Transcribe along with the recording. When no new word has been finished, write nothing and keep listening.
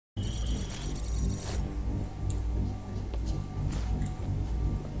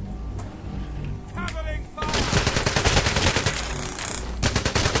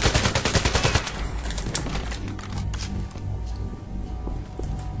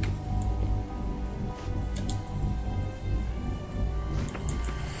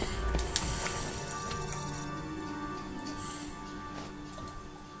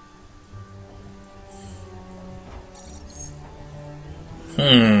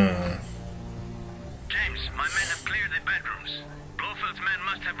James, my men have cleared the bedrooms. Blofelds' men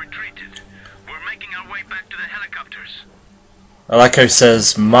must have retreated. We're making our way back to the helicopters. I like how he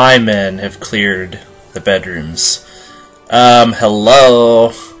says, my men have cleared the bedrooms.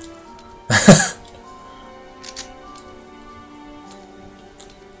 Hello?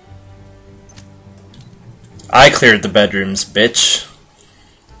 I cleared the bedrooms, bitch.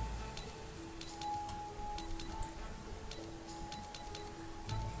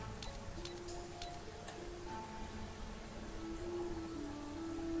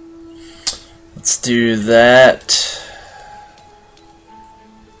 Let's do that.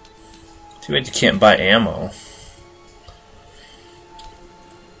 Too bad you can't buy ammo.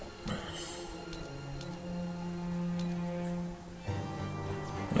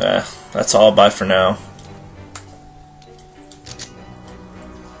 Nah, that's all I'll buy for now.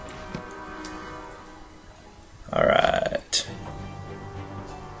 Alright.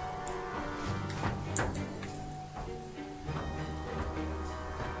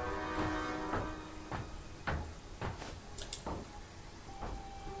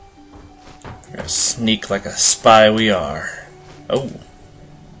 We're gonna sneak like a spy we are. Oh.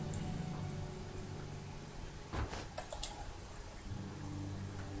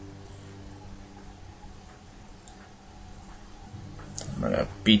 I'm gonna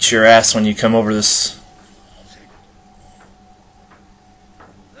beat your ass when you come over this.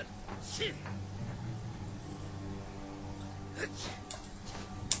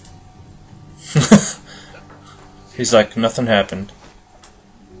 He's like, nothing happened.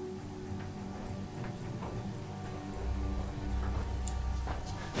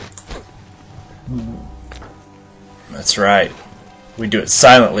 That's right. We do it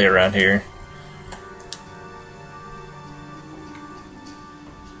silently around here.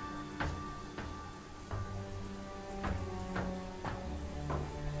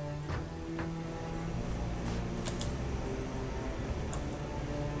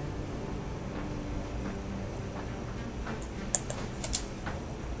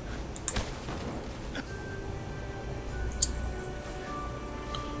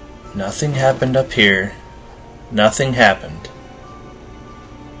 Nothing happened up here. Nothing happened.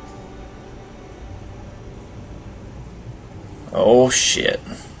 Oh shit.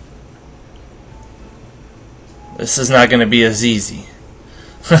 This is not going to be as easy.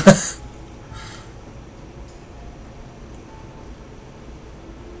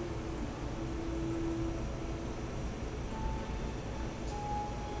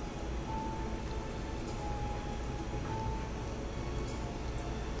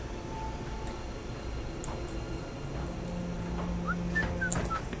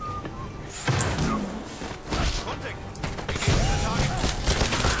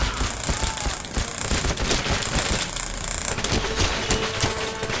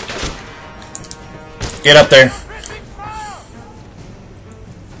 Get up there.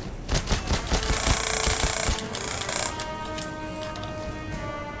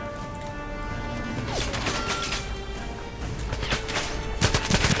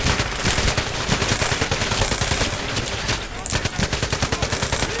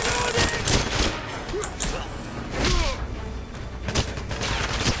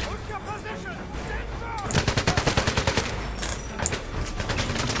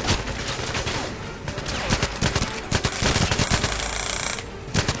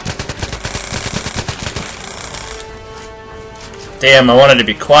 Damn, I wanted to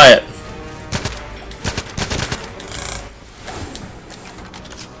be quiet.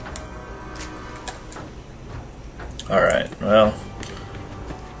 Alright, well,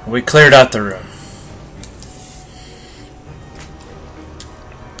 we cleared out the room.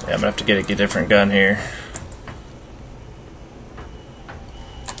 Yeah, I'm gonna have to get a different gun here.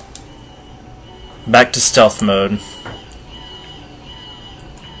 Back to stealth mode.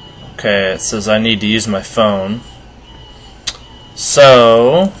 Okay, it says I need to use my phone.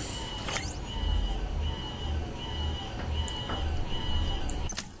 So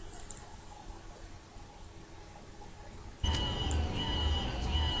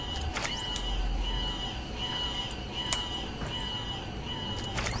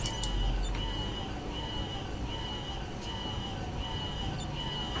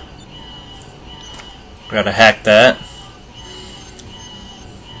gotta hack that.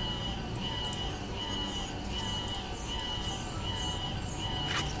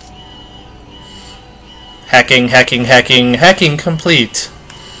 Hacking complete.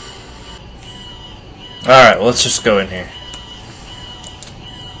 Alright, well, let's just go in here.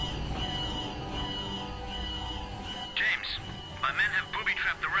 James, my men have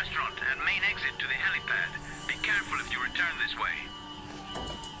booby-trapped the restaurant and main exit to the helipad. Be careful if you return this way.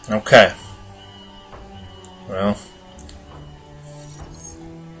 Okay. Well,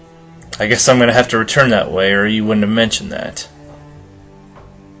 I guess I'm gonna have to return that way, or you wouldn't have mentioned that.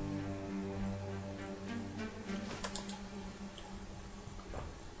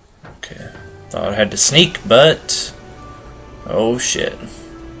 Okay. Thought I had to sneak, but oh shit.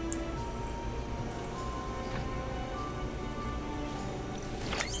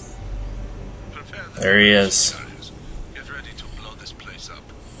 There he is. Get ready to blow this place up.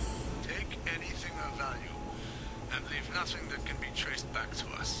 Take anything of value, and leave nothing that can be traced back to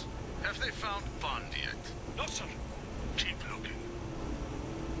us. Have they found Bond yet? No, sir. Keep looking.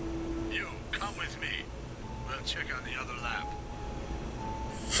 You, come with me. We'll check on the other lab.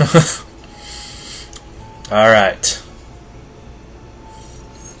 Alright.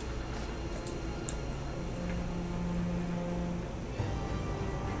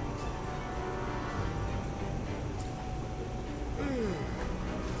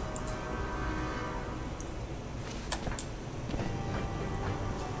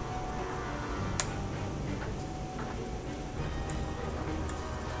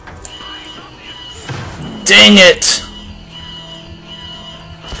 Dang it!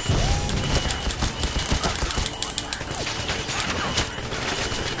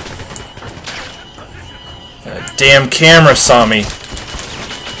 That damn camera saw me.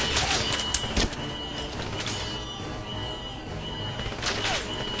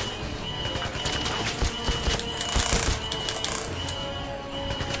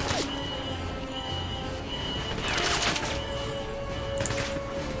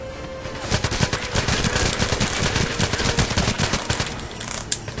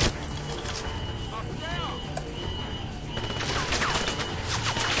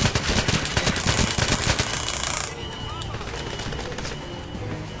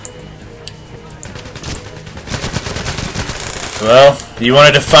 Well, you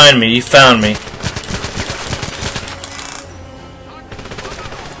wanted to find me, you found me.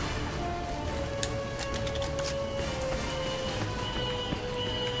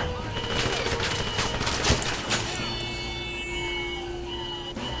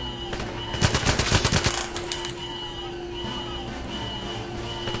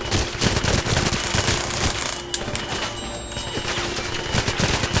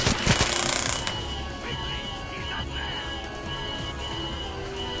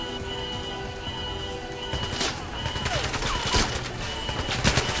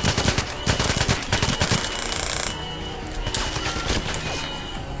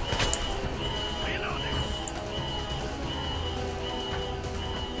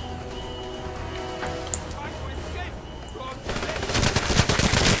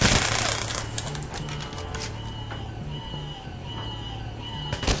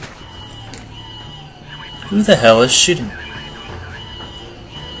 Who the hell is shooting?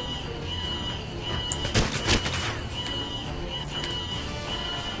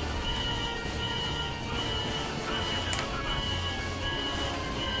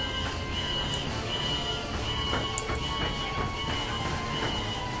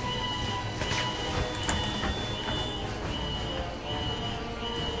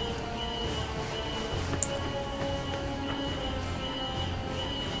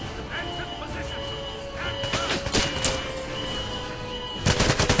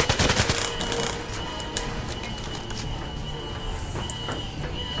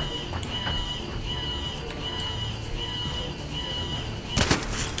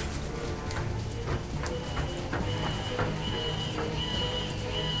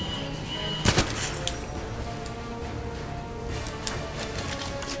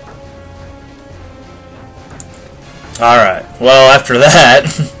 Alright, well after that...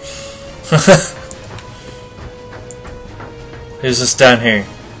 Who's this down here?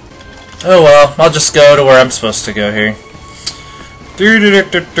 Oh well, I'll just go to where I'm supposed to go here.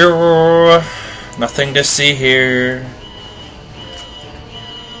 Nothing to see here.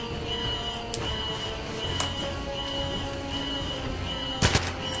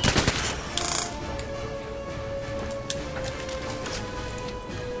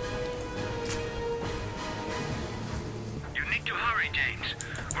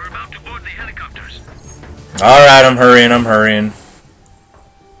 Alright, I'm hurrying.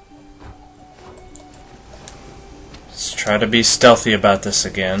 Let's try to be stealthy about this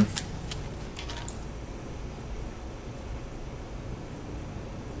again.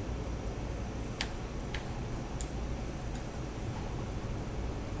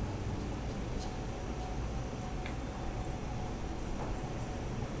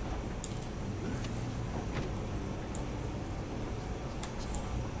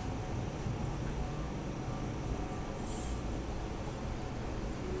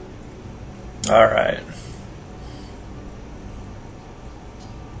 Alright.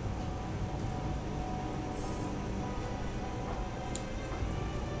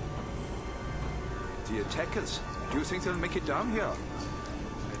 The attackers. Do you think they'll make it down here?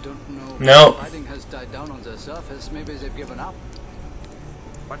 I don't know. No. Fighting has died down on the surface. Maybe they've given up.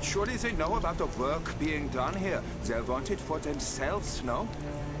 But surely they know about the work being done here. They'll want it for themselves, no?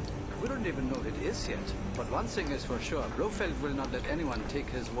 We don't even know it is yet. But one thing is for sure. Blofeld will not let anyone take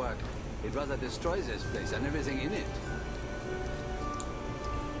his work. He'd rather destroy this place and everything in it.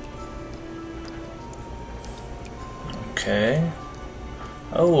 Okay.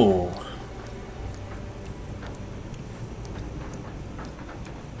 Oh.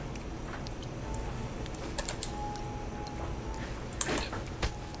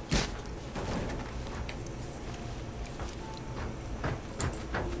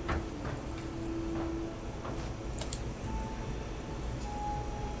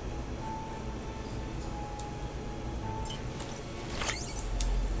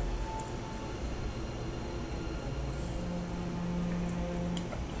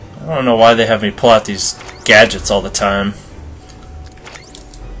 I don't know why they have me pull out these gadgets all the time.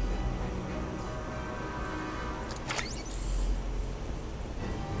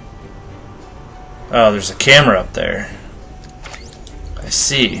 Oh, there's a camera up there. I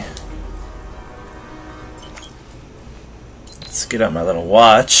see. Let's get out my little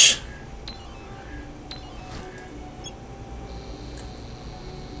watch.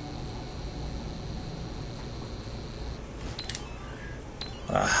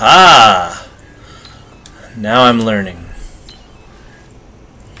 Aha! Now I'm learning.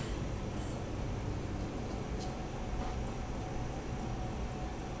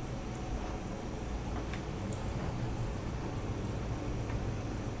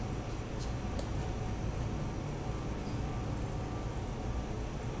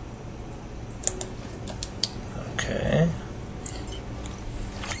 Okay.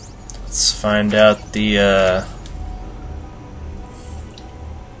 Let's find out the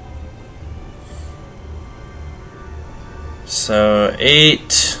so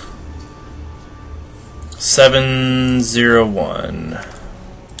 8701.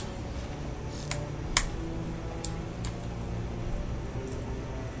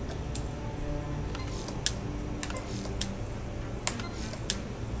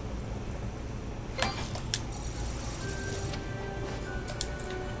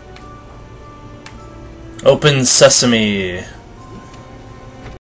 Open sesame.